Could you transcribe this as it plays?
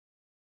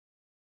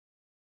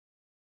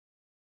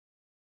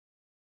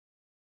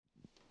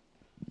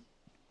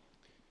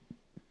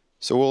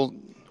So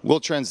we'll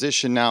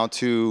transition now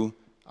to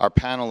our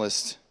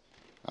panelists.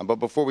 But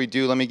before we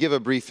do, let me give a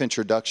brief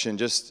introduction.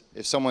 Just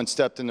if someone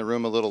stepped in the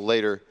room a little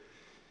later,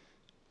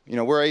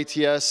 we're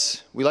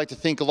ATS. We like to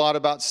think a lot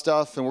about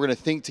stuff, and we're going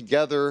to think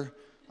together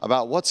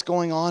about what's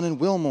going on in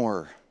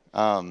Wilmore.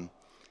 And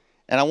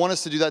I want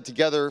us to do that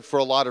together for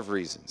a lot of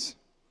reasons.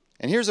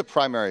 And here's a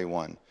primary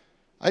one.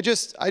 I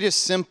just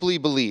simply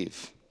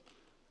believe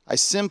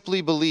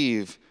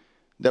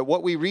that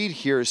what we read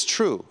here is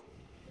true.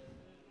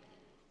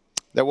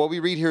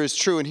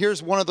 And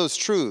here's one of those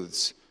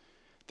truths,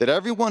 that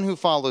everyone who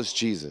follows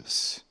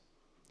Jesus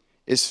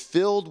is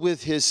filled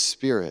with his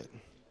Spirit.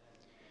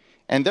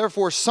 And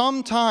therefore,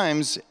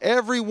 sometimes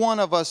every one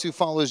of us who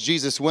follows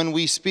Jesus, when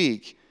we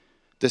speak,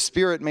 the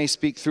Spirit may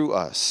speak through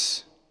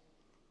us.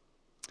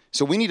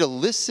 So we need to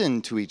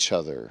listen to each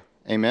other.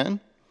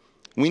 Amen?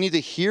 We need to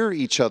hear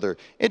each other.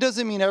 It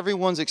doesn't mean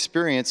everyone's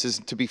experience is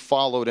to be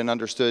followed and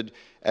understood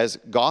as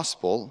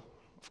gospel,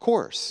 of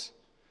course.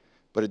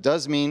 But it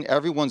does mean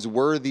everyone's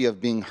worthy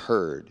of being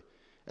heard,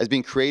 as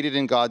being created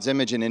in God's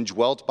image and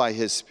indwelt by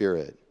his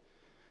Spirit.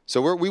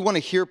 So we want to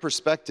hear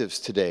perspectives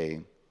today.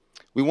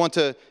 We want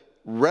to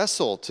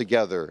wrestle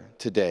together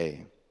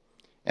today.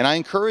 And I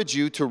encourage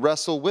you to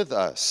wrestle with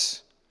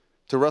us,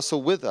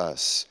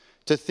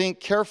 to think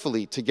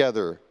carefully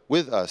together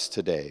with us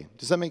today.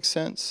 Does that make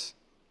sense?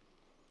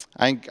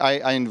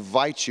 I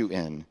invite you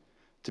in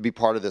to be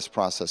part of this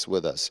process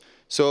with us.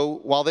 So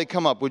while they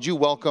come up, would you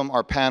welcome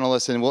our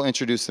panelists, and we'll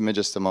introduce them in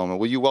just a moment.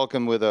 Will you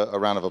welcome with a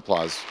round of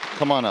applause?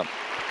 Come on up.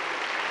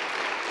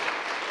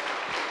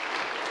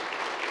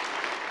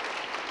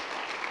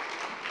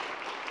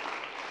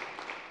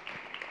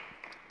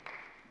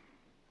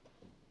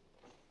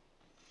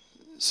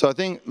 So I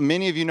think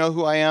many of you know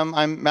who I am.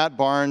 I'm Matt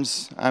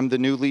Barnes. I'm the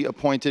newly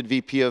appointed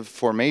VP of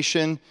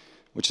Formation,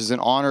 which is an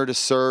honor to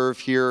serve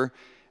here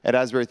at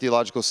Asbury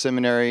Theological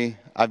Seminary.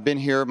 I've been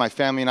here, my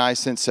family and I,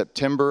 since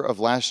September of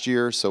last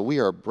year, so we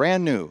are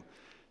brand new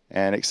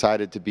and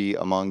excited to be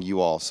among you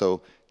all.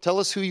 So tell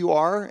us who you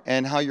are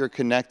and how you're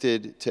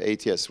connected to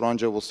ATS.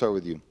 Ronjo, we'll start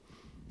with you.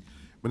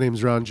 My name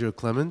is Ronjo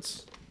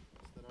Clements.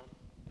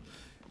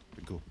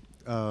 Cool.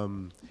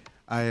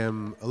 I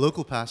am a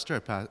local pastor.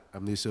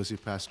 I'm the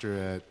associate pastor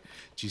at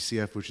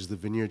GCF, which is the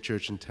Vineyard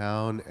Church in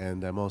town,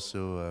 and I'm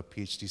also a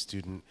PhD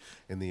student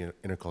in the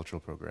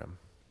intercultural program.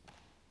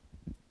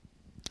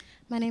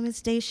 My name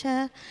is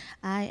Daisha.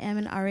 I am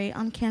an RA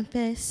on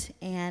campus,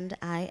 and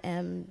I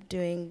am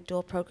doing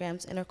dual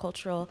programs,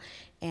 intercultural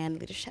and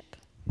leadership.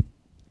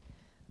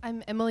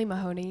 I'm Emily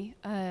Mahoney.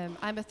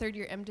 I'm a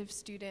third-year MDiv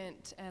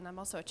student, and I'm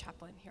also a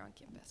chaplain here on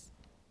campus.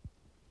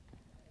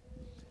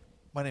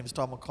 My name is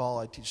Tom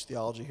McCall. I teach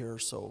theology here,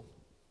 so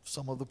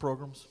some of the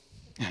programs.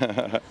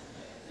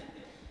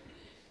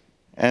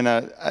 And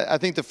I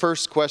think the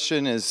first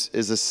question is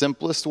the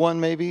simplest one,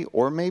 maybe,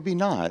 or maybe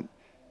not.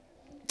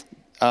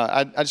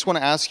 I just want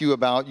to ask you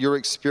about your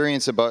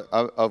experience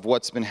of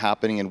what's been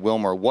happening in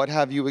Wilmore. What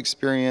have you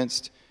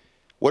experienced?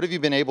 What have you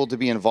been able to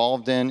be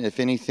involved in, if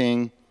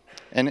anything?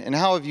 And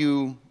how have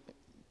you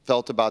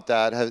felt about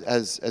that?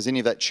 Has any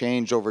of that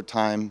changed over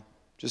time?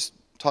 Just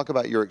talk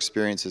about your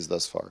experiences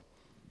thus far.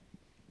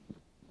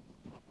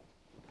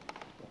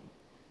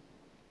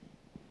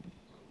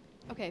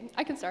 Okay,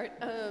 I can start.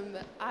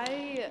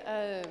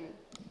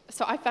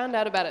 So I found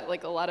out about it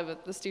like a lot of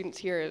the students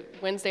here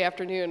Wednesday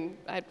afternoon.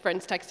 I had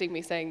friends texting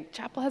me saying,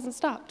 chapel hasn't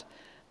stopped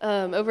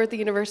over at the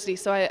university.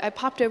 So I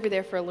popped over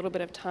there for a little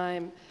bit of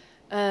time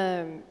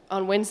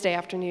on Wednesday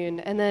afternoon,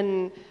 and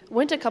then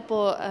went a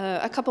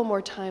couple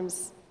more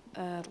times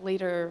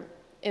later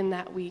in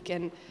that week.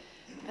 And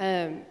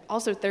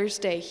also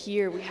Thursday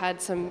here, we had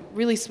some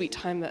really sweet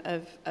time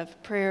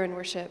of prayer and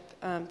worship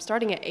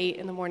starting at 8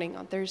 in the morning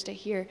on Thursday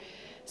here.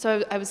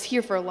 So I was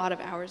here for a lot of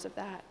hours of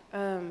that.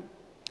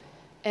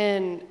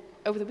 And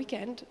over the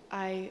weekend,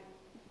 I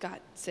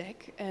got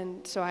sick,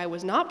 and so I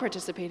was not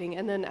participating.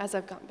 And then as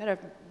I've gotten better,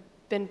 I've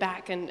been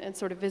back and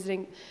sort of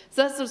visiting.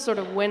 So that's sort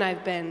of when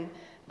I've been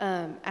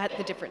at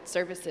the different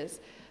services.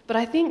 But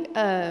I think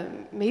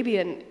maybe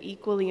an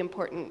equally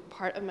important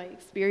part of my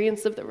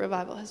experience of the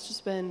revival has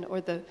just been, or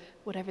the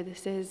whatever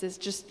this is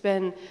just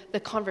been the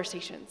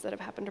conversations that have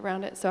happened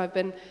around it. So I've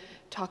been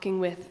talking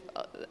with,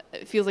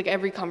 it feels like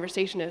every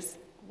conversation is,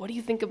 what do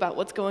you think about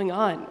what's going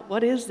on?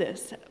 What is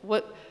this?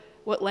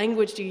 What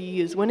language do you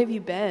use? When have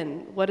you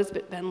been? What has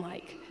it been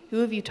like? Who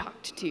have you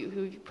talked to?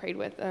 Who have you prayed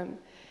with?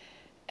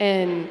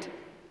 And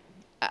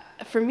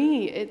for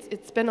me,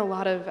 it's been a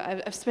lot of,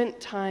 I've spent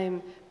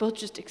time both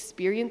just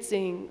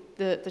experiencing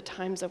the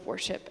times of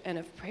worship and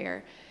of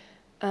prayer,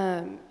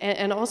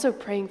 and also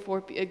praying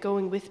for,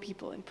 going with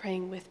people and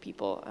praying with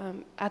people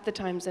at the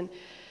times. And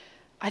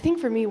I think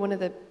for me, one of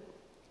the,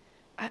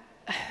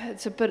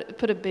 to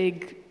put a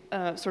big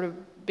sort of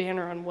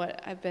banner on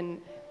what I've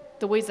been,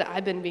 the ways that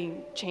I've been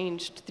being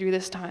changed through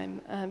this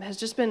time has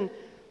just been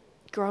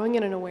growing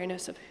in an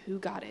awareness of who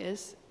God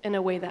is in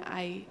a way that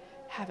I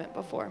haven't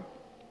before.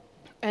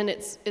 And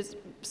it's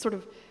sort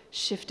of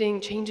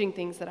changing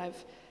things that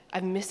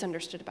I've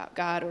misunderstood about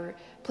God, or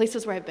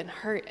places where I've been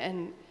hurt,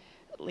 and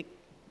like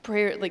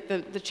prayer, like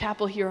the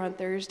chapel here on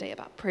Thursday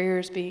about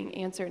prayers being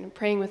answered and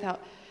praying without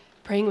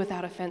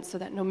offense, so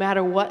that no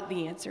matter what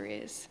the answer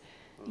is,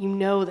 you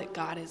know that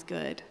God is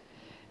good.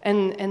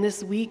 And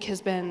this week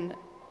has been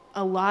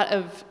a lot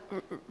of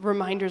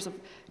reminders of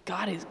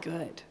God is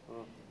good.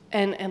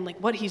 And like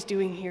what he's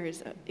doing here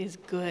is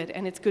good,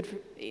 and it's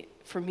good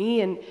for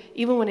me. And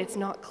even when it's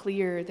not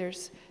clear,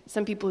 there's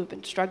some people who've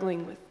been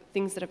struggling with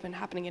things that have been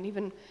happening, and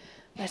even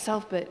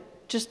myself, but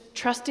just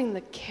trusting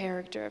the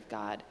character of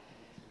God.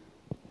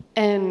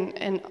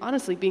 And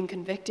honestly being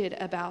convicted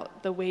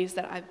about the ways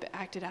that I've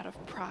acted out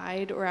of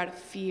pride or out of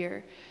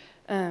fear,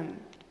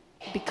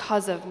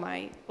 because of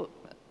my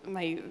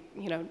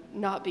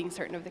not being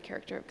certain of the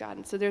character of God.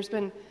 And so there's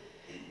been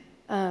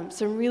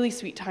some really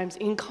sweet times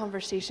in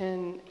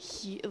conversation,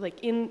 like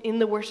in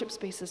the worship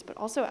spaces, but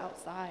also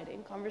outside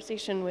in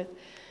conversation with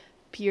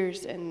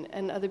peers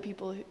and other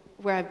people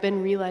where I've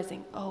been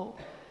realizing, oh,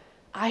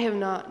 I have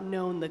not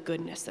known the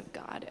goodness of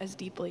God as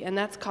deeply, and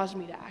that's caused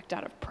me to act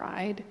out of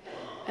pride.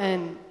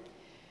 And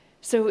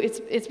so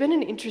it's been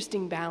an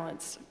interesting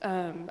balance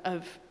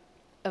of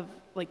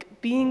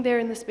like being there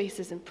in the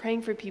spaces and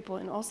praying for people,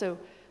 and also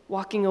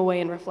walking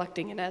away and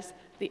reflecting. And as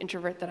the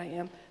introvert that I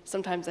am,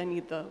 sometimes I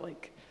need the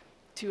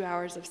 2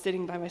 hours of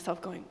sitting by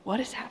myself going, what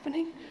is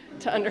happening,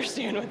 to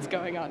understand what's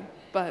going on.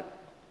 But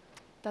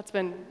that's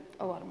been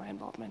a lot of my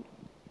involvement.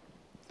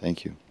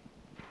 Thank you.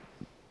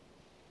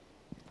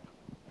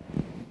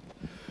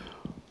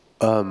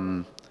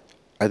 I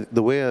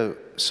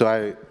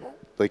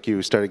like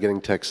you started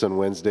getting texts on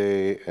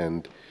Wednesday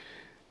and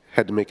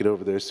had to make it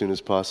over there as soon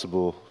as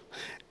possible.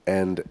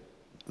 And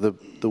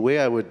the way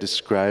I would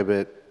describe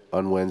it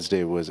on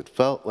Wednesday was it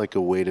felt like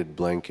a weighted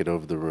blanket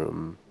over the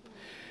room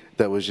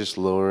that was just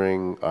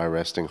lowering our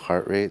resting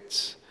heart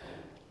rates.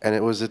 And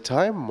it was a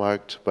time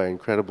marked by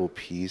incredible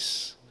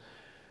peace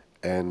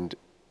and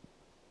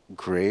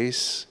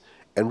grace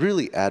and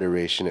really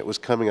adoration. It was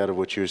coming out of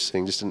what you were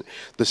saying. Just in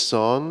the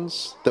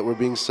songs that were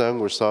being sung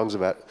were songs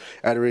of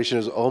adoration. It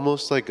was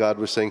almost like God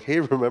was saying,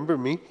 hey, remember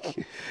me?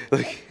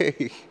 Like,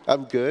 hey,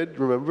 I'm good,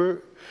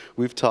 remember?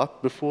 We've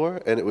talked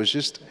before. And it was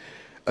just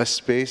a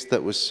space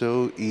that was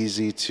so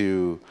easy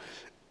to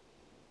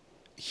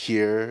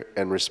hear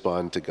and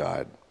respond to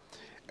God.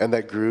 And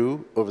that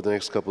grew over the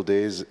next couple of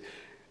days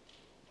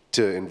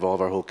to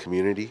involve our whole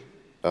community.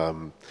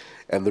 And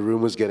the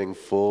room was getting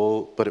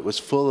full, but it was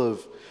full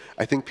of,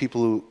 I think,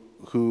 people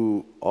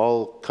who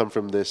all come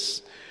from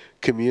this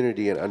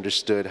community and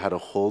understood how to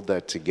hold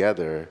that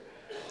together.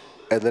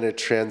 And then it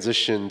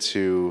transitioned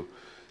to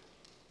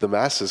the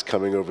masses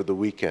coming over the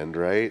weekend,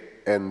 right?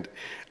 And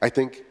I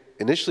think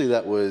initially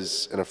that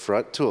was an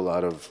affront to a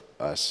lot of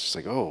us. It's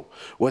like, oh,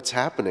 what's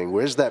happening?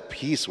 Where's that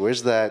peace?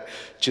 Where's that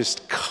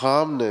just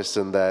calmness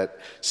and that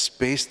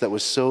space that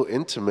was so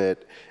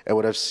intimate? And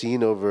what I've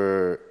seen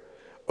over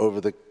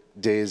the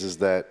days is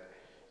that,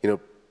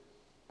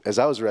 as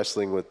I was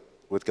wrestling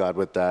with God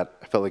with that,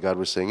 I felt like God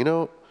was saying,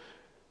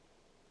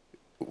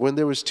 when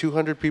there was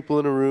 200 people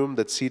in a room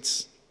that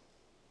seats,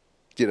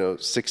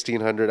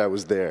 1,600, I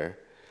was there.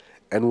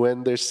 And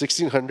when there's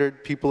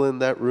 1,600 people in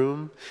that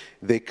room,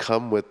 they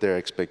come with their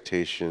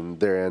expectation,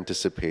 their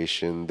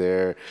anticipation,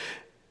 their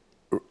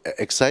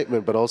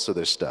excitement, but also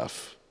their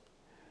stuff.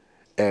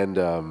 And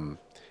I'm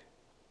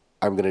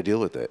going to deal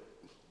with it,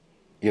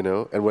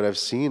 And what I've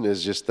seen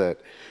is just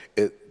that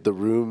the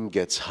room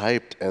gets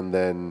hyped and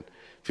then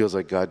feels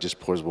like God just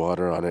pours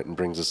water on it and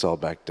brings us all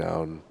back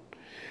down.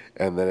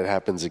 And then it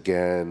happens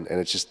again, and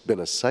it's just been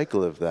a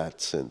cycle of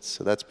that since.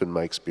 So that's been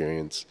my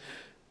experience.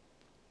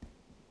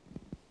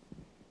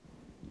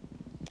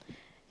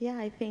 Yeah,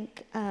 I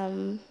think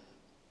the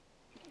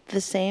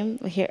same.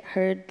 We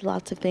heard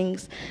lots of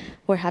things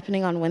were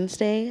happening on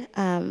Wednesday,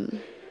 and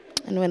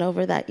went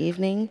over that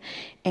evening.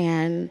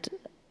 And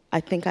I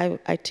think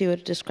I too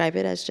would describe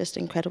it as just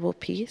incredible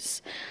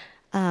peace.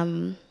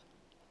 And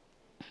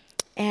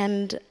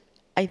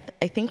I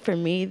think for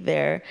me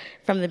there,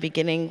 from the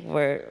beginning,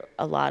 were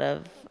a lot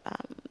of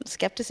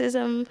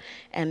skepticism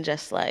and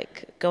just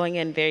going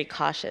in very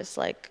cautious,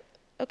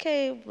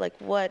 okay,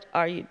 what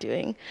are you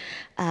doing?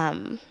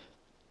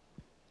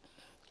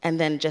 And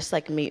then just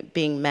me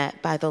being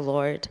met by the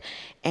Lord,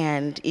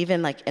 and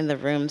even in the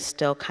room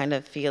still kind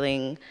of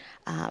feeling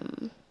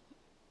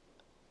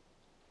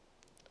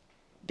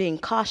being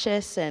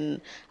cautious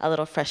and a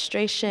little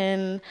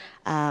frustration,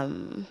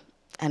 and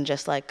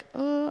just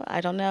oh,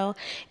 I don't know.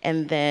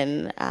 And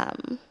then,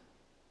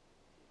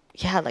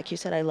 like you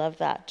said, I love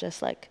that,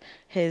 just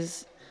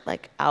his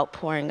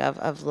outpouring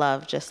of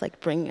love, just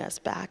bringing us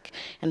back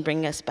and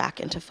bringing us back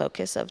into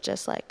focus of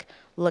just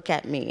look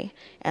at me.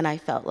 And I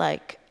felt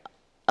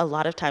a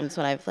lot of times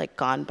when I've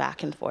gone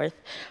back and forth,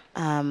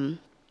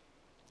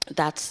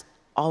 that's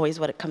always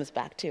what it comes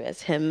back to,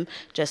 is him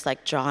just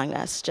drawing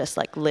us, just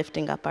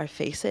lifting up our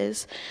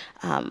faces,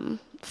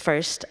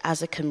 first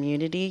as a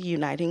community,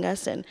 uniting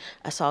us and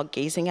us all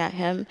gazing at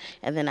him.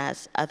 And then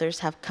as others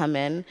have come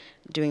in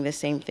doing the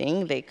same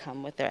thing, they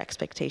come with their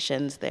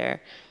expectations,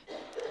 their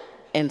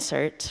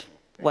insert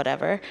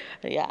whatever,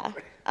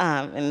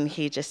 and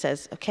he just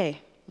says,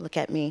 okay, look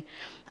at me.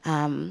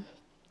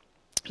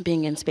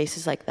 Being in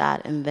spaces like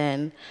that. And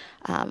then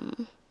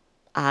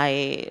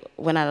I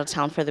went out of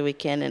town for the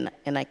weekend,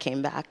 and I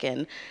came back,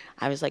 and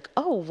I was like,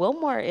 oh,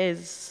 Wilmore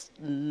is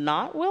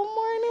not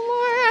Wilmore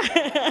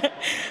anymore?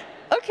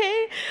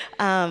 Okay.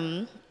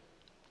 And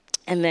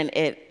then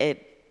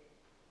it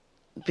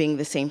being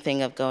the same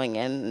thing of going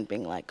in and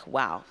being like,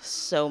 wow,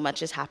 so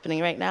much is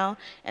happening right now.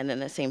 And then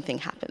the same thing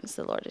happens.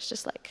 The Lord is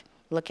just like,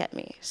 look at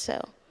me. So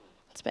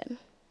it's been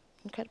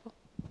incredible.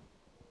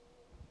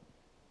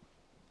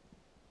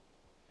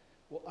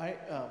 Well, I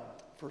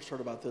first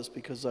heard about this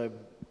because I'm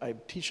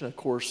teaching a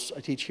course.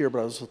 I teach here, but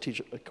I also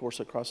teach a course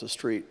across the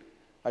street.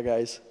 Hi,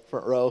 guys.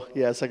 Front row.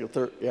 Yeah, second,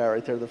 third. Yeah,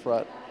 right there in the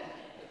front.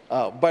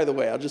 By the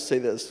way, I'll just say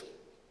this.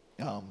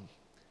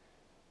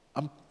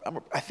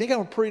 I think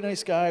I'm a pretty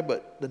nice guy,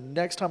 but the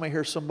next time I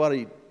hear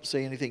somebody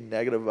say anything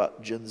negative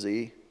about Gen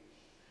Z,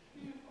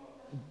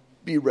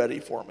 be ready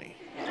for me.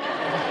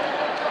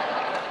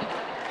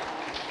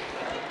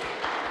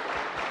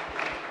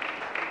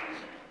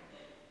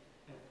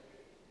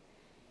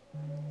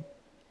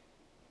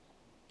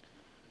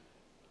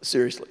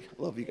 Seriously,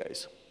 I love you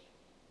guys.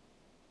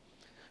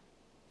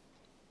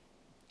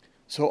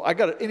 So I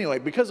got it anyway,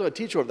 because I'm a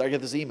teacher over there, I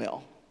get this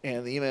email.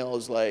 And the email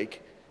is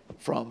like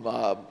from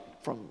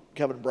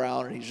Kevin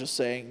Brown, and he's just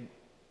saying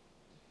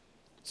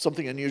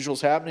something unusual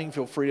is happening.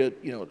 Feel free to,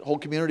 the whole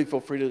community, feel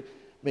free to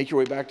make your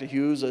way back to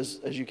Hughes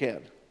as you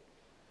can.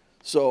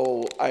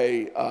 So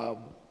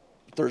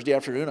Thursday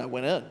afternoon, I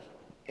went in.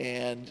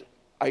 And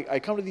I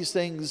come to these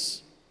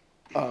things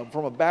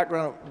from a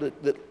background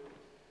that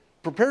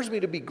prepares me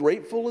to be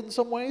grateful in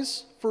some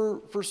ways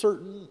for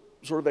certain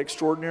sort of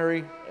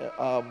extraordinary,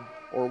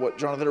 or what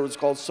Jonathan Edwards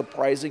calls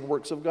surprising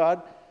works of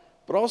God,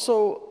 but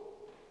also,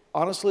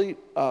 honestly,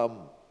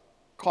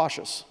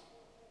 cautious.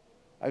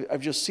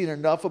 I've just seen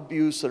enough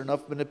abuse and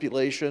enough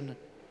manipulation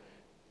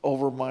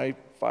over my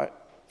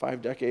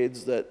five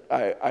decades that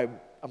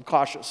I'm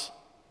cautious.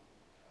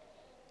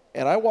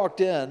 And I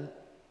walked in,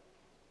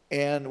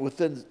 and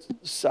within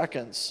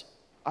seconds,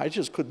 I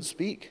just couldn't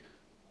speak.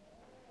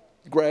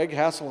 Greg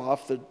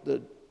Hasselhoff,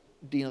 the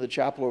dean of the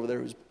chapel over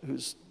there,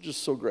 who's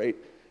just so great,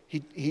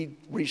 he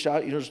reached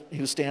out. He was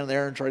standing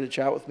there and tried to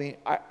chat with me.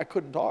 I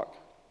couldn't talk.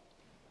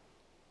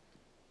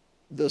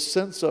 The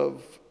sense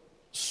of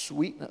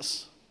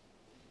sweetness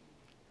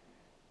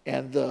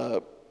and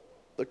the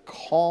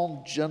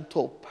calm,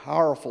 gentle,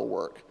 powerful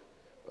work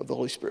of the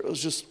Holy Spirit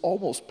was just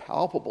almost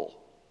palpable.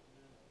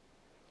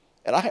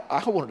 And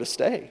I wanted to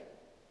stay.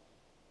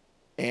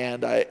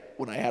 And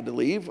when I had to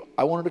leave,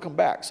 I wanted to come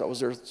back. So I was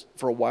there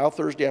for a while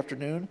Thursday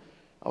afternoon.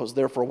 I was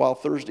there for a while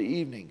Thursday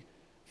evening.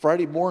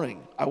 Friday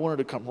morning, I wanted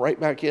to come right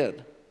back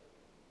in.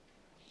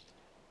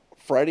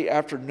 Friday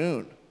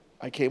afternoon,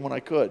 I came when I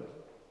could.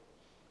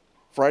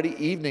 Friday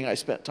evening, I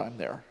spent time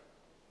there.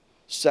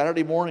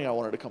 Saturday morning, I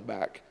wanted to come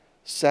back.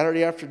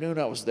 Saturday afternoon,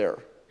 I was there.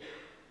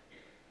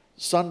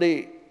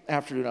 Sunday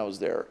afternoon, I was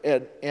there.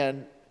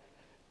 And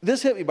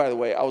this hit me, by the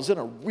way. I was in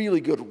a really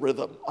good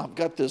rhythm. I've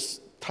got this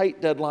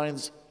tight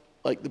deadlines,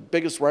 like the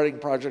biggest writing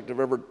project I've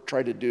ever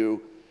tried to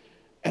do,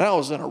 and I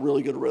was in a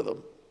really good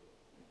rhythm.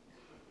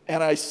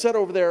 And I sat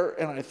over there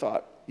and I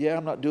thought, yeah,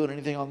 I'm not doing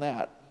anything on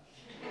that.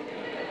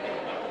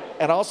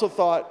 And I also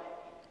thought,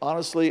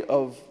 honestly,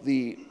 of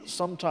the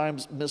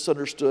sometimes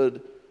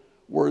misunderstood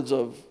words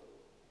of,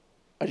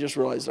 I just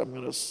realized I'm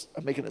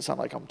making it sound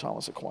like I'm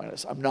Thomas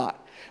Aquinas. I'm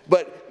not.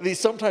 But these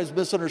sometimes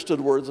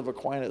misunderstood words of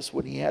Aquinas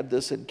when he had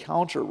this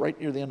encounter right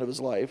near the end of his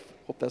life.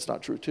 Hope that's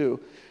not true too.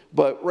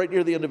 But right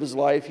near the end of his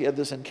life, he had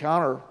this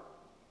encounter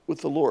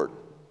with the Lord.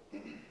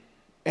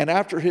 And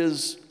after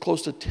his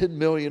close to 10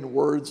 million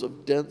words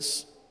of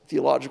dense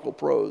theological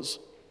prose,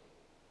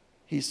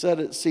 he said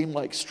it seemed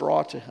like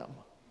straw to him.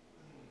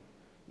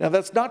 Now,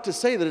 that's not to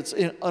say that it's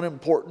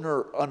unimportant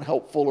or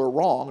unhelpful or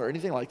wrong or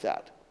anything like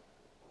that.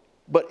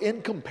 But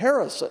in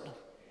comparison,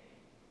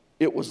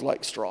 it was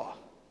like straw.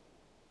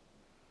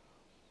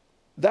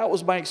 That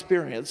was my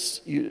experience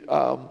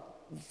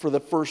for the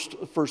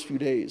first few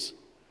days.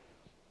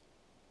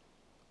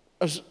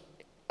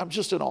 I'm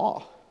just in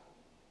awe.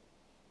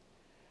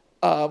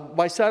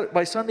 By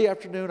Sunday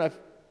afternoon,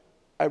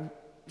 I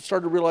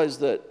started to realize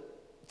that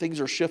things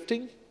are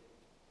shifting.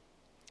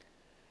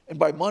 And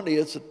by Monday,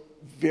 it's a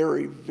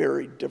very,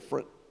 very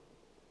different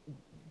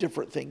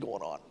thing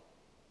going on.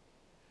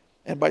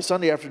 And by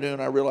Sunday afternoon,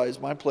 I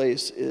realized my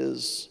place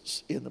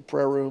is in the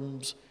prayer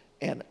rooms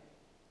and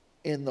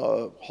in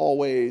the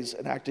hallways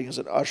and acting as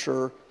an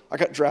usher. I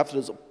got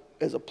drafted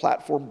as a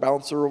platform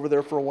bouncer over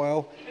there for a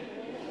while.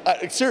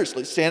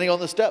 Seriously, standing on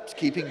the steps,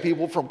 keeping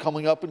people from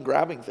coming up and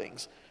grabbing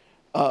things.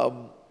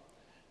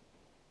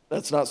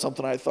 That's not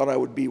something I thought I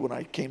would be when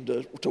I came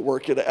to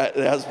work at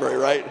Asbury,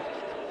 right?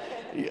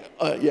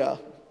 Yeah.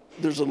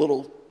 There's a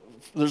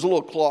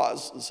little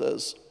clause that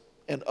says,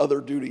 and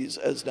other duties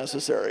as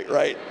necessary,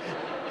 right?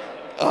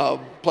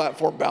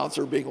 Platform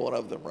bouncer being one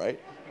of them, right?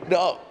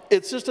 No,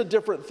 it's just a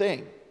different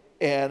thing.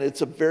 And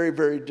it's a very,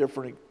 very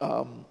different,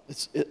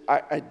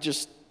 I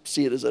just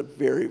see it as a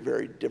very,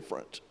 very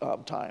different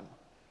time.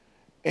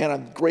 And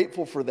I'm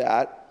grateful for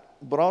that.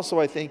 But also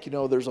I think,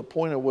 there's a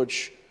point at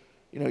which,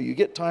 you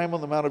get time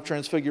on the Mount of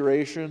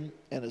Transfiguration,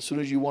 and as soon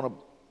as you want to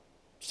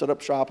set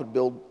up shop and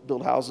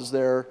build houses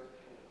there,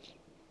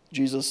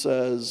 Jesus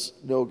says,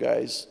 no,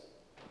 guys,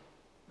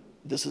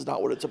 this is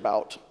not what it's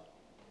about.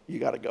 You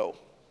got to go.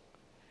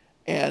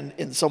 And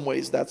in some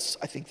ways, I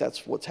think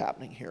that's what's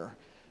happening here.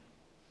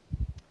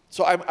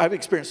 So I've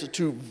experienced the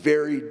two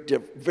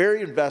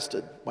very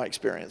invested, my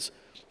experience,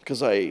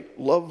 because I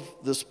love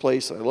this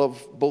place, and I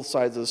love both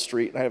sides of the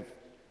street, and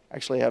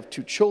I have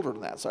two children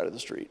on that side of the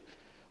street.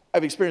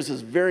 I've experienced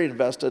this very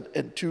invested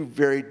in two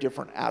very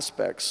different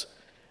aspects,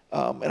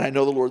 and I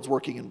know the Lord's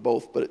working in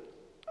both, but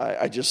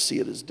I just see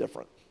it as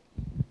different.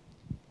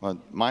 Well,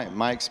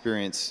 my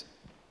experience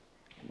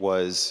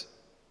was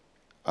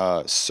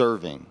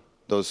serving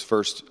those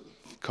first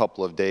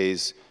couple of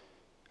days,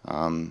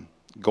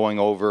 going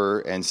over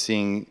and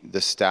seeing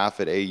the staff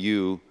at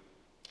AU,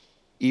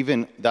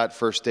 even that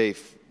first day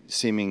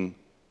seeming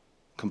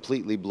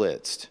completely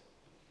blitzed,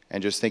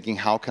 and just thinking,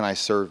 how can I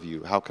serve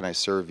you? How can I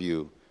serve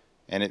you?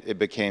 And it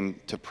became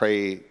to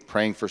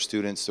praying for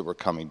students that were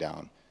coming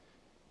down.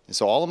 And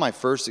so all of my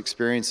first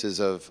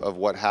experiences of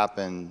what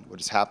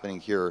is happening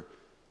here,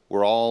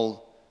 were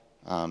all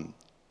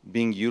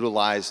being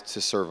utilized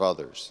to serve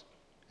others.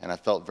 And I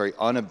felt very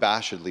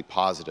unabashedly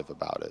positive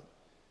about it.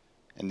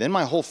 And then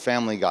my whole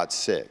family got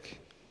sick.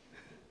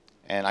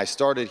 And I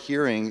started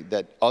hearing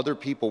that other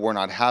people were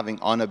not having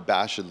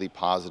unabashedly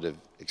positive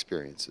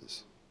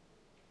experiences.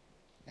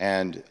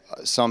 And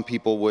some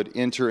people would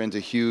enter into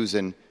Hughes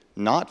and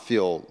not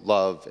feel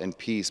love and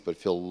peace, but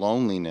feel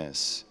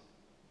loneliness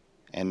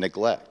and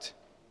neglect.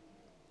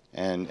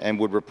 And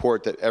would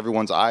report that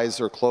everyone's eyes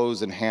are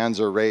closed and hands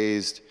are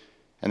raised,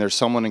 and there's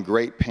someone in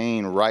great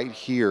pain right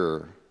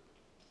here,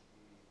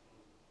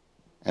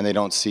 and they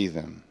don't see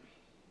them.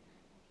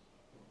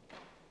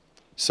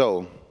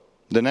 So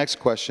the next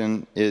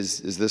question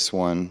is this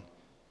one.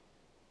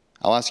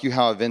 I'll ask you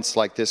how events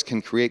like this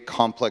can create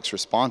complex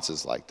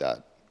responses like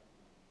that.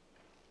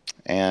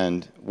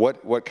 And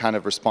what kind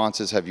of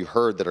responses have you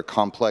heard that are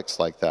complex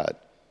like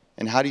that?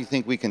 And how do you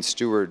think we can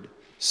steward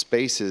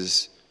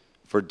spaces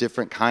for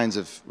different kinds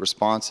of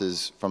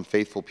responses from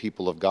faithful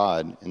people of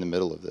God in the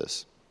middle of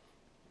this?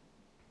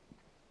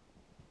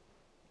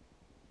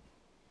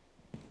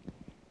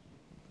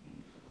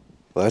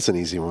 Well, that's an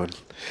easy one.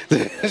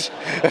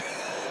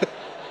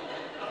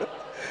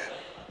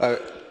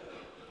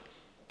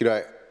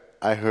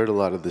 I heard a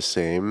lot of the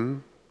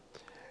same.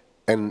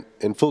 And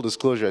in full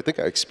disclosure, I think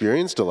I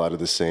experienced a lot of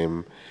the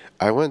same.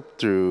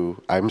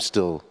 I'm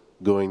still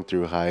going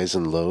through highs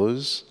and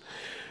lows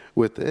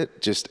with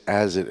it, just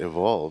as it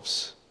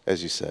evolves,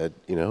 as you said,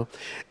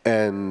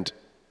 And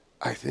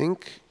I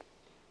think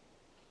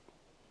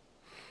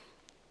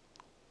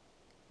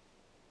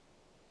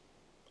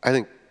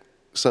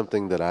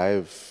something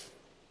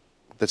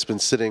that's been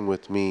sitting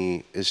with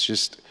me is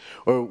just,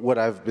 or what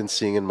I've been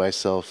seeing in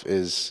myself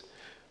is,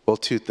 well,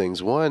 two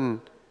things.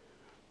 One,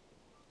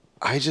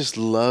 I just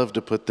love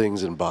to put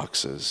things in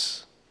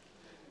boxes,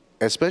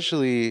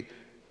 especially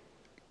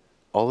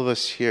a lot of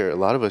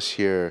us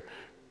here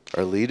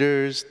are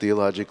leaders,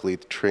 theologically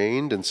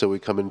trained, and so we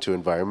come into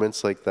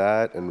environments like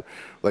that, and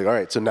all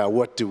right, so now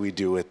what do we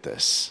do with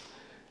this?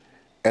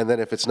 And then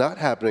if it's not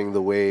happening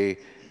the way,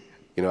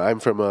 I'm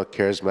from a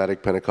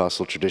charismatic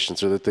Pentecostal tradition,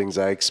 so the things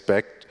I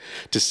expect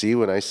to see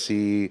when I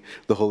see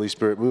the Holy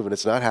Spirit move, and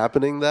it's not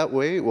happening that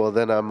way, well,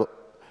 then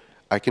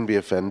I can be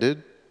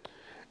offended,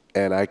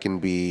 and I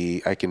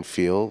can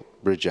feel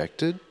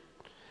rejected.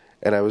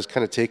 And I was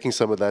kind of taking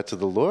some of that to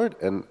the Lord,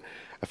 and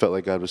I felt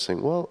like God was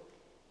saying, well,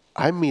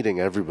 I'm meeting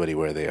everybody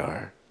where they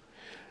are.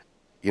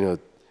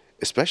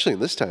 Especially in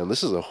this town,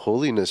 this is a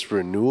holiness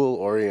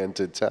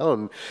renewal-oriented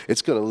town.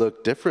 It's going to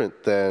look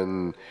different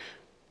than,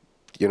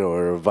 a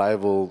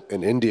revival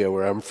in India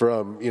where I'm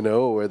from,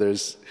 where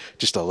there's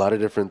just a lot of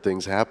different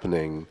things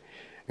happening.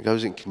 And God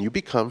was saying, can you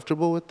be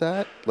comfortable with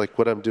that? Like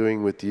what I'm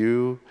doing with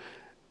you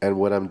and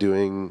what I'm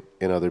doing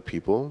in other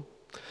people?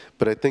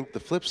 But I think the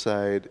flip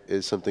side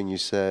is something you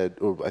said,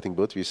 or I think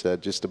both of you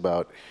said, just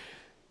about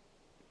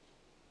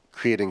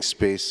creating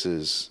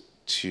spaces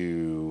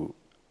to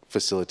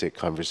facilitate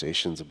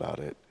conversations about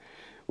it.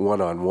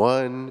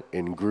 One-on-one,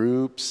 in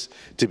groups,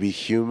 to be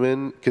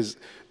human, because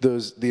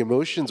the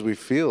emotions we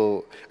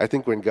feel, I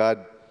think when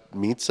God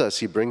meets us,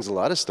 he brings a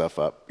lot of stuff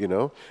up,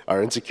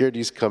 Our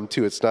insecurities come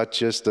too. It's not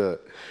just oh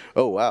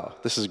wow,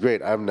 this is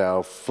great. I'm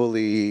now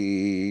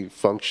fully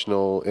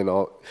functional in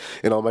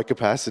all my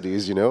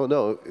capacities,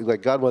 No,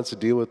 like God wants to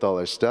deal with all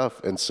our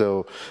stuff. And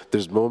so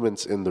there's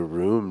moments in the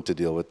room to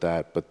deal with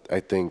that, but I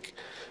think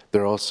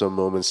there are also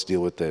moments to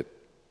deal with it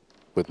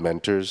with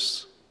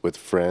mentors, with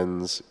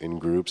friends, in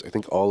groups. I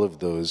think all of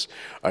those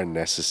are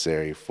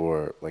necessary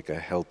for like a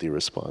healthy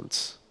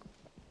response.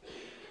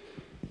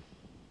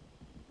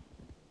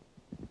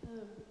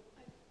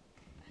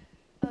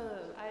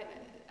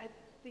 I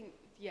think,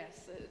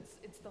 yes,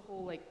 it's the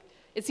whole,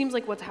 it seems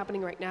like what's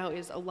happening right now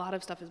is a lot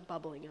of stuff is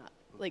bubbling up.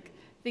 Like,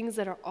 things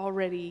that are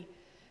already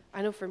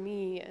I know for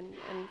me and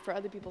for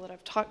other people that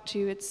I've talked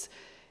to,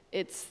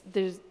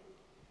 there's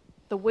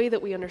the way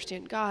that we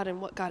understand God and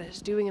what God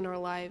is doing in our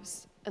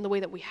lives, and the way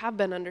that we have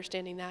been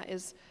understanding that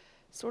is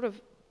sort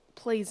of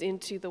plays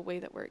into the way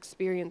that we're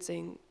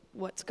experiencing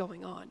what's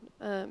going on.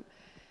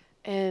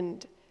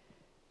 And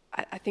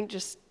I think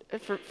just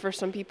for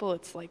some people,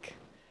 it's like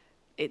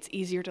it's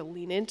easier to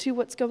lean into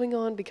what's going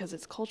on because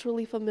it's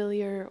culturally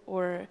familiar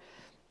or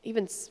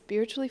even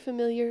spiritually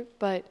familiar.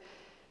 But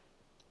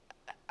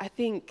I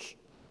think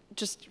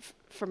just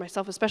for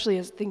myself, especially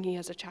as thinking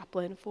as a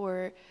chaplain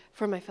for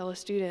my fellow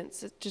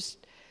students, it's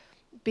just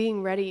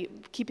being ready,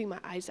 keeping my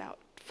eyes out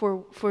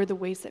for the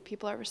ways that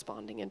people are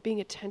responding and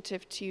being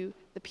attentive to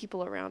the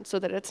people around, so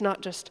that it's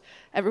not just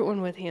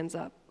everyone with hands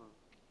up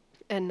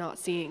and not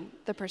seeing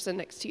the person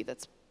next to you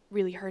that's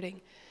really hurting.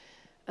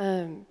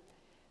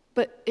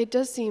 But it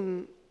does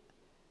seem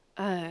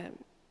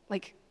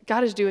like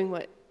God is doing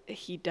what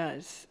he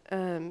does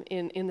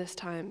in this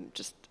time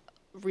just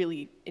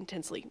really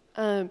intensely.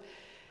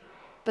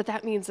 But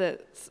that means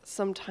that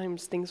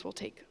sometimes things will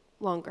take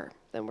longer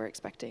than we're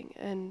expecting,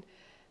 and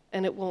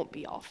it won't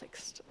be all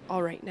fixed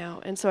all right now.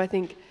 And so I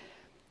think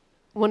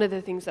one of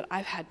the things that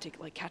I've had to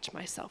catch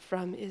myself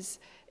from is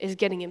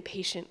getting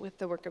impatient with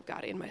the work of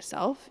God in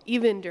myself,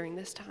 even during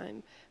this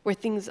time where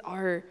things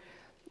are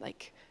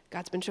like,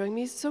 God's been showing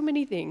me so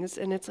many things,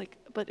 and it's like,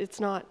 but it's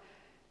not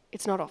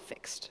all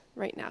fixed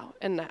right now.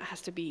 And that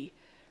has to be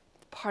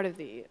part of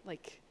the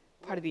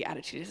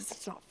attitude, is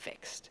it's not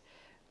fixed.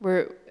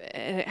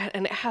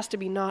 And it has to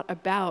be not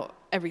about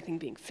everything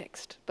being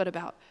fixed, but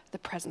about the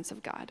presence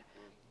of God,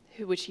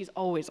 which he's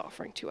always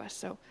offering to us.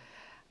 So,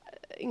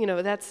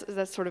 that's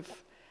sort of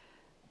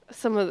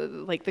some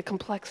of the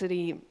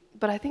complexity,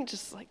 but I think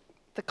just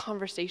the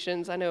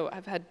conversations. I know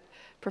I've had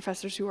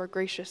professors who are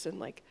gracious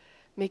and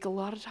make a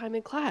lot of time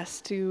in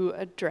class to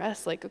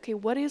address okay,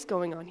 what is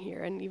going on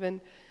here? And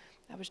even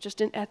I was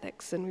just in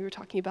ethics, and we were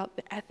talking about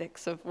the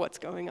ethics of what's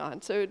going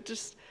on. So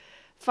just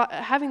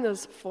having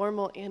those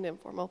formal and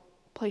informal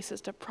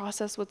places to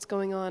process what's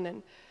going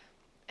on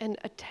and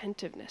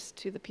attentiveness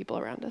to the people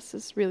around us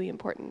is really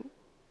important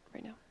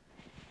right now.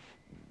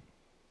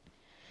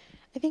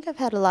 I think I've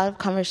had a lot of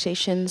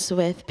conversations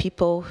with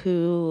people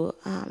who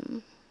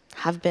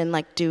have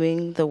been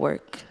doing the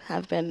work,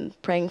 have been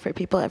praying for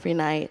people every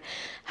night,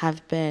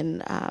 have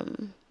been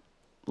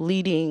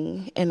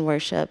leading in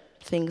worship,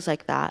 things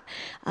like that.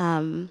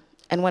 And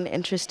one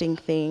interesting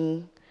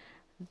thing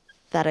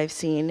that I've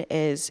seen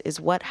is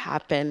what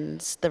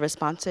happens, the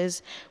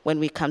responses when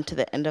we come to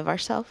the end of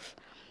ourselves.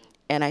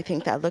 And I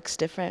think that looks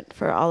different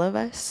for all of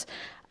us.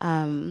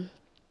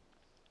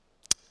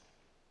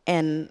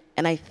 And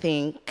I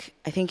think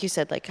you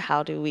said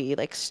how do we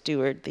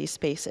steward these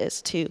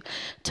spaces to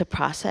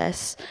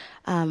process.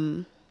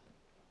 I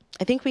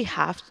think we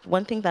have,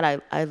 one thing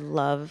that I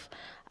love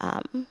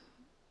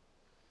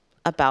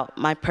about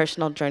my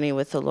personal journey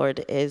with the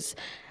Lord is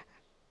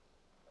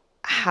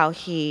how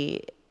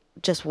he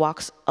just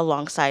walks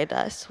alongside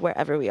us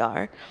wherever we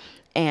are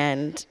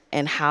and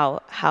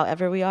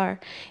however we are.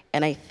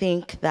 And I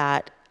think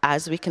that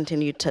as we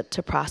continue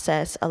to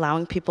process,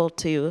 allowing people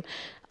to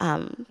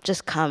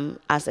just come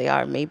as they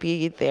are.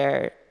 Maybe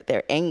they're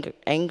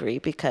angry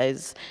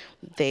because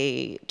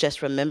they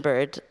just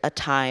remembered a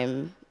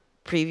time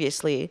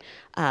previously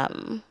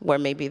where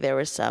maybe there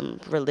was some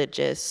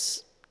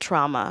religious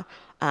trauma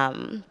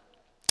and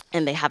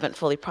they haven't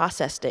fully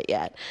processed it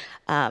yet.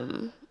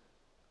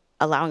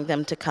 Allowing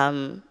them to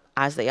come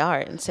as they are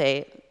and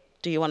say,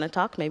 do you want to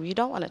talk? Maybe you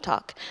don't want to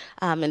talk.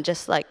 And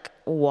just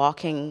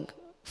walking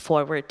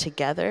forward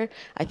together,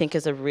 I think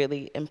is a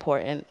really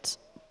important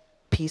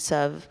piece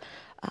of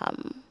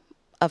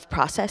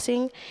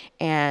processing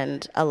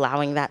and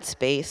allowing that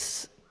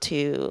space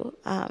to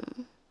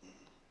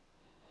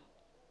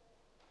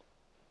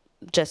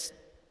just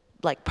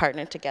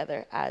partner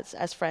together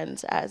as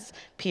friends, as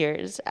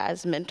peers,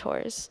 as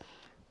mentors.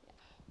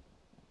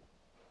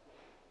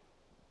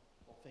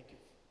 Well, thank you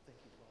for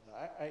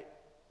that. I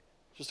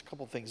just a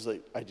couple of things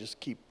that I just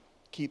keep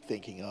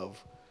thinking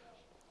of,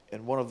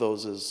 and one of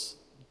those is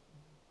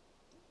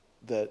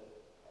that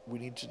we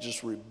need to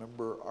just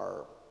remember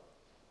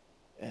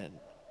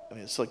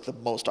it's the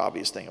most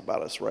obvious thing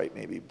about us, right?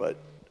 Maybe, but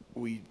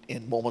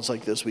in moments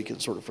like this, we can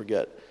sort of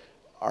forget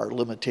our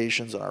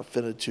limitations and our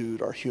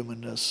finitude, our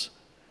humanness,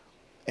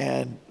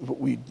 and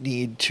we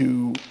need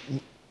to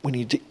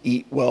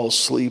eat well,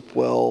 sleep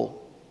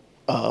well.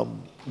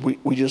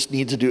 We just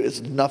need to do.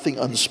 It's nothing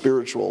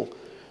unspiritual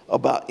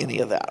about any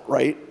of that,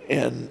 right?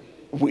 And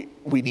we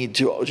need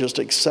to just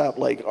accept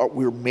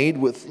we're made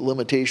with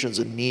limitations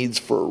and needs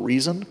for a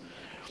reason.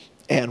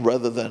 And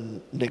rather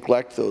than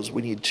neglect those,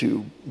 we need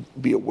to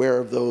be aware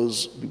of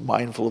those, be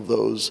mindful of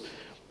those,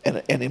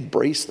 and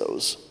embrace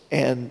those.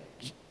 And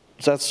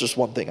that's just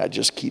one thing I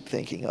just keep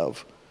thinking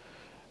of.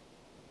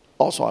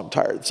 Also, I'm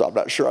tired, so I'm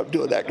not sure I'm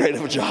doing that great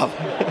of a job.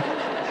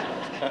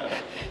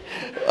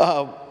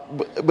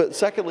 But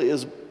secondly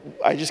is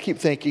I just keep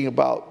thinking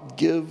about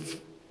give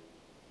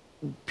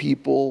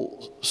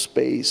people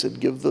space and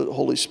give the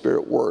Holy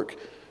Spirit work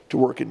to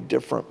work in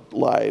different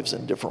lives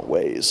in different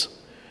ways.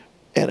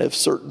 And if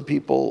certain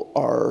people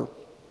are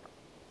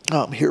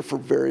here for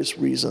various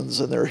reasons,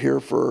 and they're here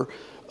for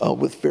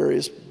with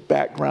various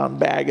background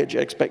baggage,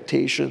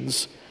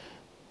 expectations,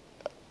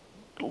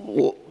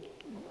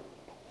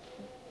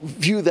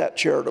 view that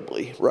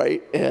charitably,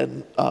 right?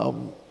 And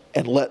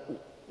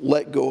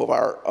let go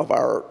of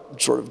our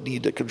sort of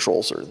need to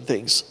control certain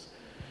things.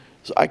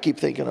 So I keep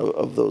thinking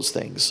of those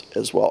things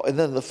as well. And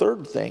then the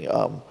third thing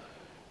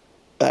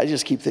I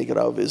just keep thinking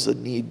of is the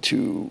need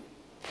to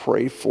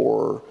pray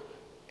for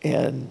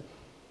and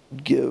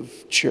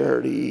give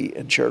charity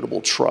and charitable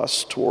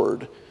trust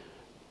toward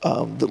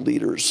the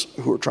leaders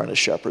who are trying to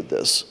shepherd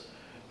this.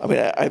 I mean,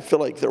 I feel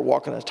like they're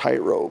walking a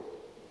tightrope,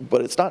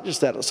 but it's not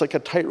just that. It's like a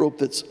tightrope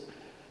that's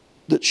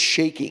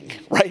shaking,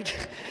 right?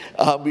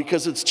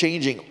 Because it's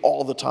changing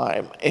all the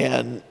time,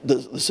 and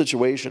the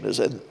situation is,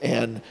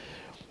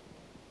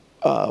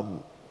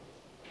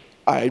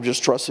 I'm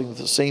just trusting that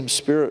the same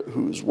Spirit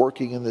who's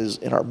working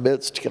in our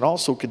midst can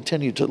also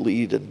continue to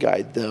lead and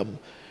guide them.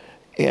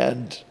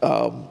 And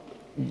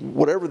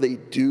whatever they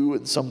do,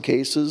 in some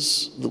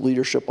cases, the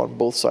leadership on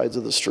both sides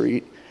of the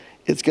street,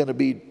 it's going to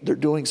be they're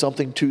doing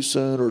something too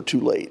soon or too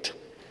late,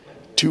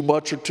 too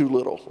much or too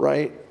little,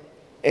 right?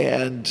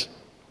 And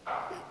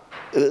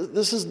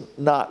this is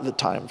not the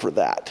time for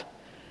that.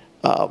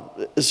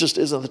 This just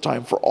isn't the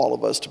time for all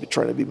of us to be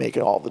trying to be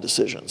making all the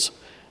decisions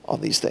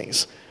on these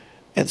things.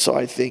 And so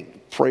I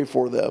think pray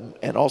for them,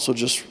 and also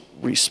just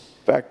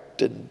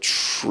respect and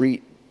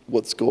treat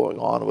what's going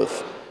on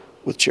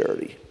with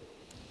charity.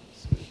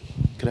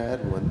 Can I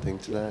add one thing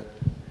to that,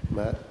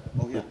 Matt?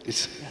 Oh, yeah.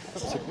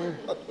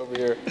 Over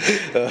here.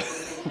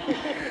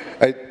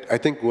 I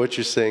think what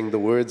you're saying, the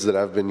words that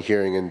I've been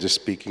hearing and just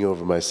speaking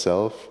over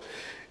myself,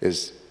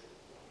 is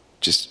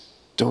just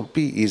don't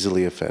be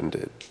easily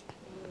offended.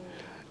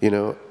 You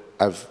know,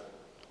 I've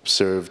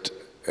served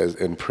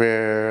in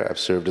prayer, I've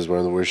served as one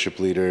of the worship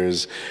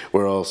leaders.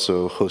 We're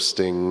also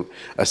hosting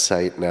a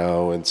site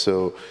now, and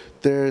so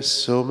there's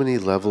so many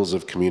levels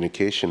of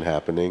communication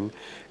happening,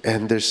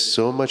 and there's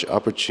so much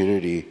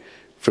opportunity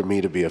for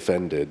me to be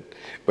offended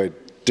by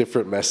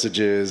different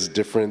messages,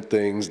 different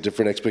things,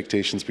 different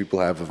expectations people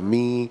have of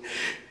me,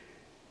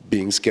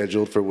 being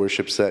scheduled for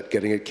worship set,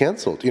 getting it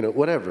canceled, you know,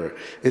 whatever.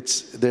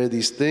 There are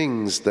these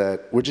things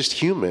that we're just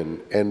human,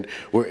 and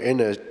we're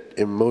in a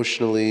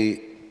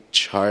emotionally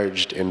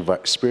charged,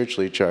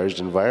 spiritually charged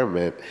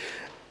environment,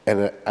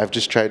 and I've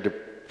just tried to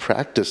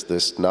practice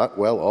this, not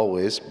well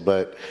always,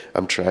 but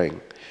I'm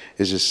trying,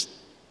 is just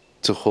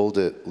to hold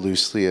it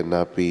loosely and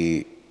not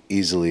be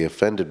easily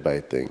offended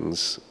by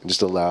things,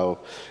 just allow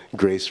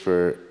grace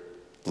for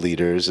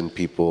leaders and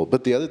people.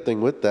 But the other thing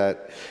with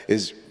that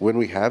is when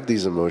we have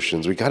these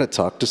emotions, we got to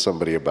talk to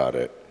somebody about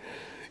it.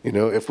 You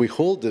know, if we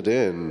hold it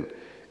in,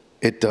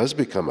 it does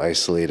become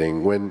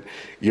isolating. When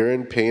you're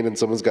in pain and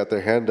someone's got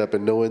their hand up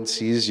and no one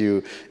sees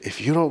you,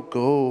 if you don't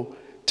go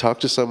talk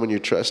to someone you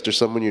trust or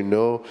someone you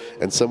know,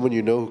 and someone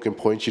you know who can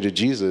point you to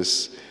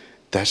Jesus,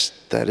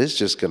 that is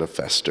just going to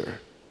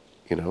fester,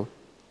 you know?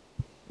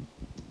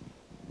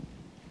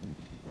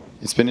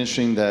 It's been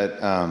interesting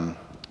that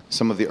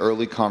some of the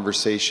early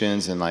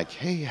conversations and like,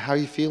 hey, how are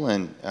you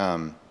feeling?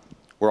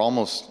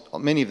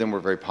 Many of them were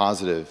very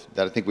positive,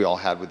 that I think we all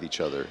had with each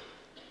other.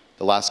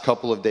 The last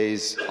couple of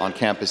days on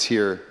campus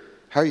here,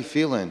 how are you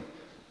feeling?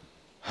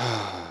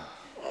 I'm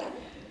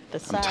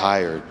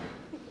tired.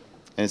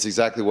 And it's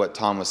exactly what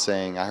Tom was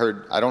saying.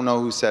 I don't know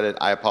who said it.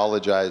 I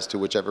apologize to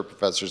whichever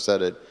professor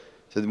said it.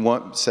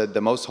 Said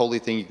the most holy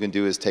thing you can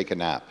do is take a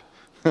nap.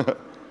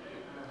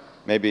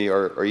 Maybe,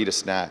 or eat a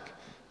snack.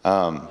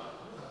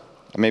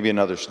 Maybe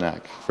another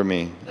snack for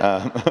me.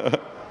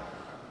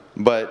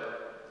 But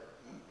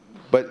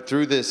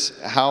through this,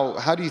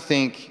 how do you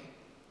think,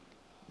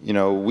 you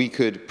know, we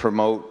could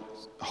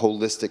promote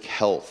holistic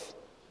health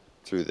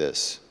through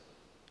this?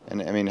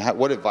 And I mean,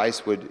 what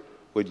advice would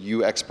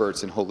you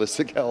experts in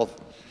holistic health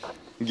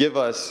give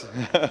us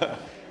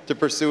to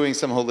pursuing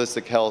some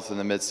holistic health in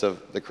the midst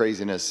of the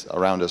craziness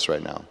around us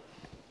right now?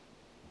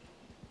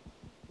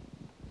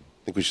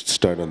 I think we should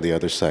start on the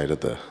other side of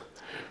the...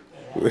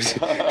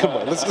 Come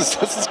on, let's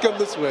just come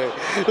this way.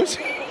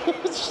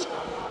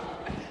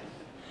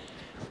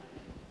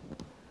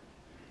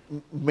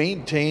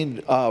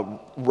 Maintain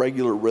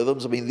regular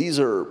rhythms. I mean, these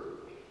are,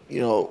 you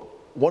know,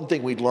 one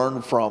thing we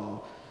learned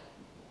from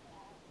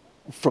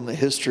the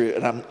history,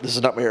 and this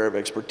is not my area of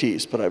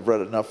expertise, but I've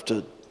read enough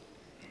to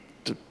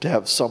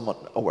have some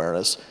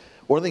awareness.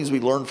 One of the things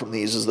we learned from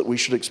these is that we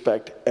should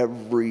expect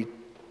every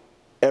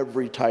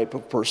type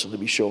of person to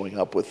be showing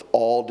up with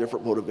all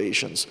different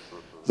motivations.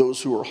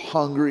 Those who are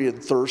hungry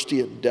and thirsty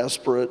and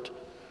desperate,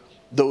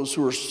 those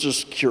who are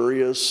just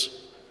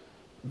curious,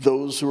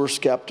 those who are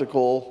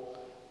skeptical,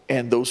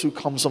 and those who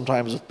come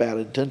sometimes with bad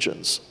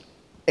intentions.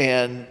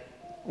 And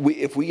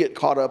if we get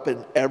caught up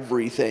in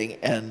everything,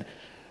 and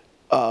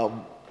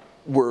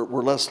we're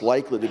less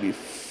likely to be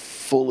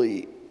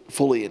fully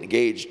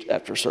engaged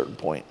after a certain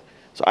point.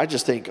 So I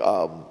just think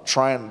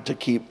trying to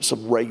keep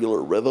some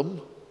regular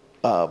rhythm,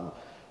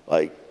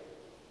 like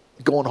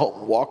going home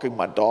and walking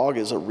my dog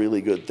is a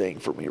really good thing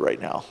for me right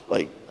now.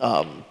 Like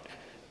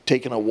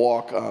taking a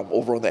walk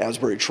over on the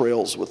Asbury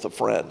Trails with a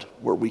friend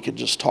where we can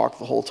just talk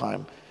the whole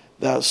time.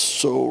 That's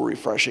so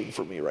refreshing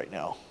for me right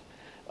now.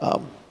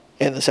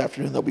 And this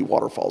afternoon there'll be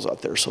waterfalls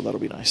out there, so that'll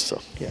be nice.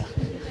 So yeah.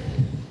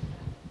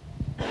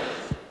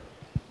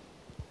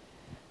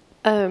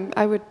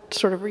 I would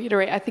sort of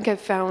reiterate, I think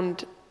I've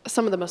found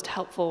some of the most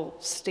helpful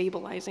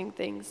stabilizing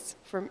things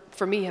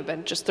for me have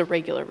been just the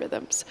regular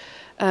rhythms.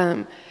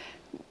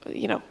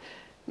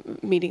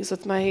 Meetings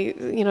with my,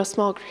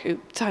 small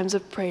group, times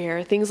of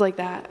prayer, things like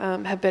that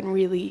have been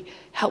really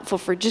helpful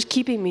for just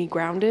keeping me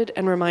grounded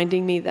and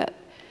reminding me that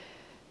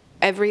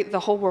the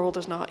whole world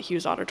is not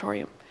Hughes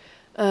Auditorium.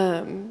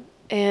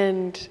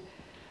 And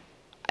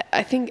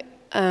I think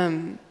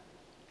another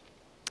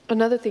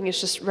thing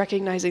is just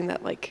recognizing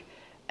that,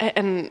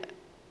 and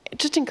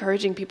just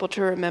encouraging people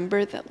to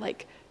remember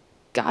that,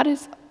 God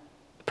is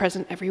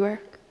present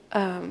everywhere,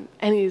 and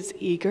He's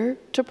eager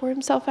to pour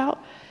Himself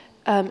out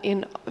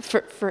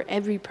for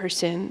every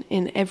person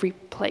in every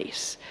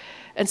place.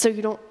 And so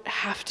you don't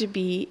have to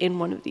be in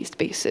one of these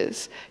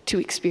spaces to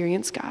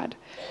experience God.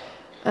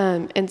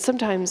 And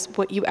sometimes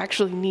what you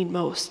actually need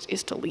most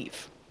is to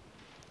leave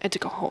and to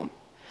go home.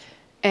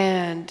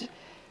 And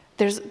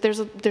there's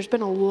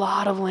been a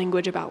lot of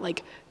language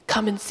about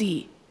come and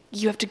see.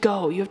 You have to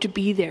go. You have to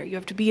be there. You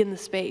have to be in the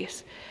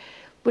space.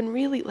 When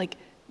really,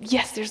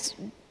 yes,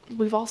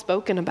 we've all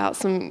spoken about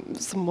some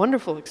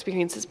wonderful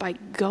experiences by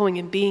going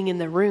and being in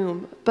the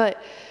room, but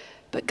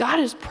God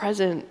is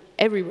present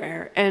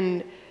everywhere.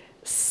 And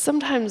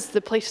sometimes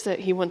the place that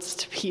He wants us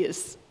to be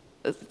is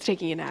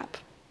taking a nap,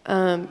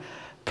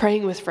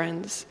 praying with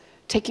friends,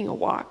 taking a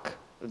walk,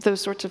 those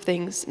sorts of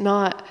things,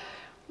 not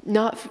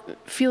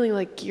feeling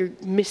like you're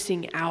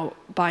missing out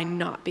by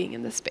not being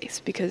in the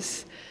space,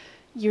 because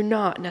you're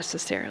not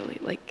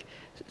necessarily.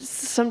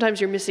 Sometimes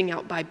you're missing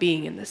out by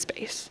being in the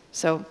space.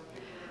 So,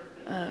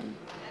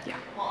 yeah.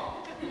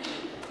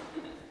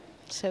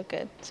 So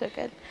good, so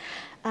good.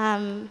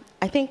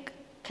 I think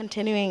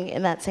continuing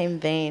in that same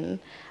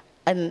vein,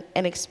 an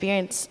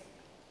experience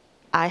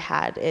I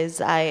had is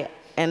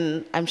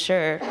and I'm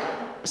sure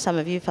some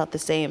of you felt the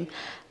same,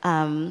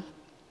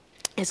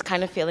 is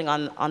kind of feeling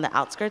on the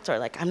outskirts, or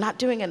I'm not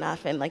doing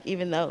enough, and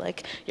even though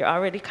you're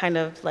already kind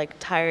of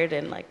tired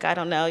and I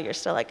don't know, you're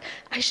still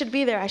I should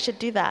be there, I should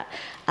do that.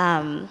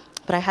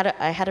 But I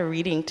had a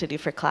reading to do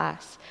for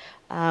class,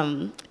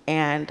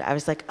 and I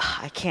was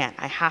I can't,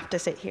 I have to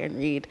sit here and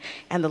read.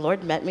 And the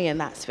Lord met me in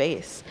that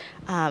space,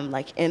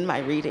 in my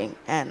reading,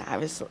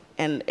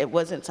 and it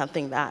wasn't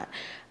something that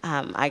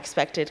I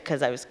expected,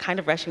 because I was kind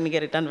of rushing to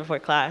get it done before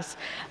class,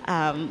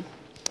 and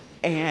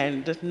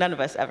none of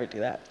us ever do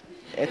that.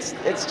 It's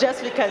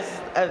just because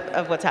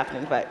of what's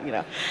happening, but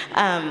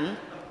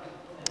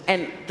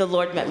and the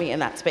Lord met me in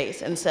that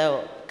space. And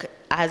so,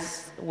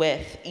 as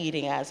with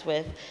eating, as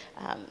with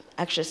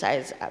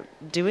exercise,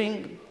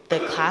 doing the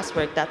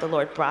classwork that the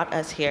Lord brought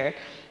us here,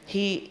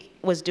 He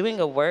was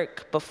doing a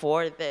work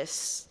before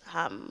this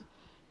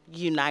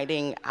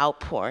uniting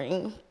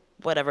outpouring,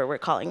 whatever we're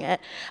calling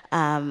it.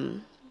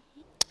 And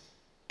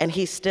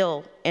He's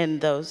still in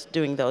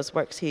doing those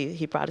works.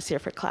 He brought us here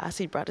for class.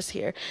 He brought us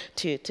here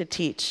to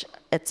teach,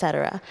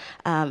 etc.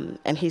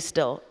 And He's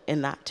still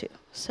in that too.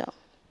 So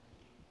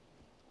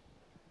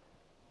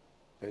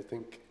I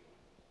think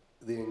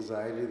the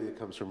anxiety that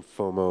comes from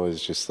FOMO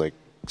is just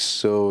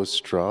so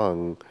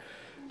strong.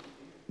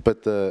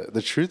 But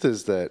the truth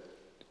is that,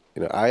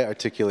 I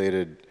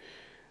articulated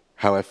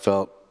how I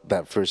felt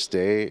that first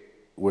day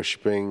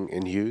worshiping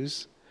in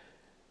Hughes,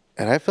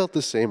 and I felt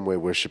the same way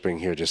worshiping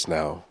here just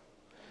now.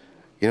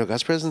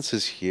 God's presence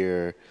is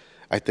here.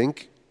 I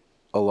think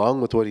along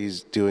with what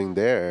He's doing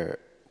there,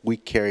 we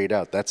carry it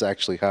out. That's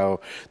actually how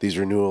these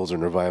renewals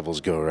and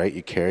revivals go, right?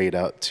 You carry it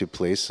out to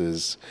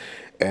places.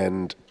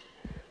 And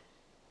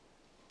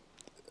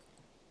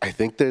I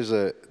think there's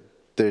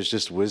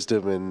just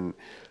wisdom in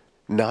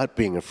not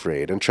being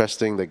afraid and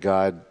trusting that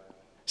God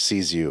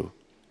sees you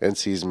and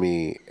sees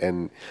me,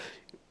 and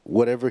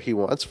whatever He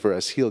wants for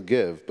us, He'll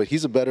give. But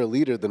He's a better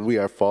leader than we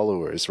are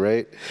followers,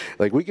 right?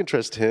 We can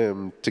trust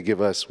Him to give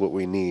us what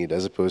we need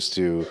as opposed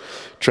to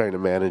trying to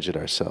manage it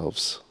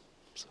ourselves.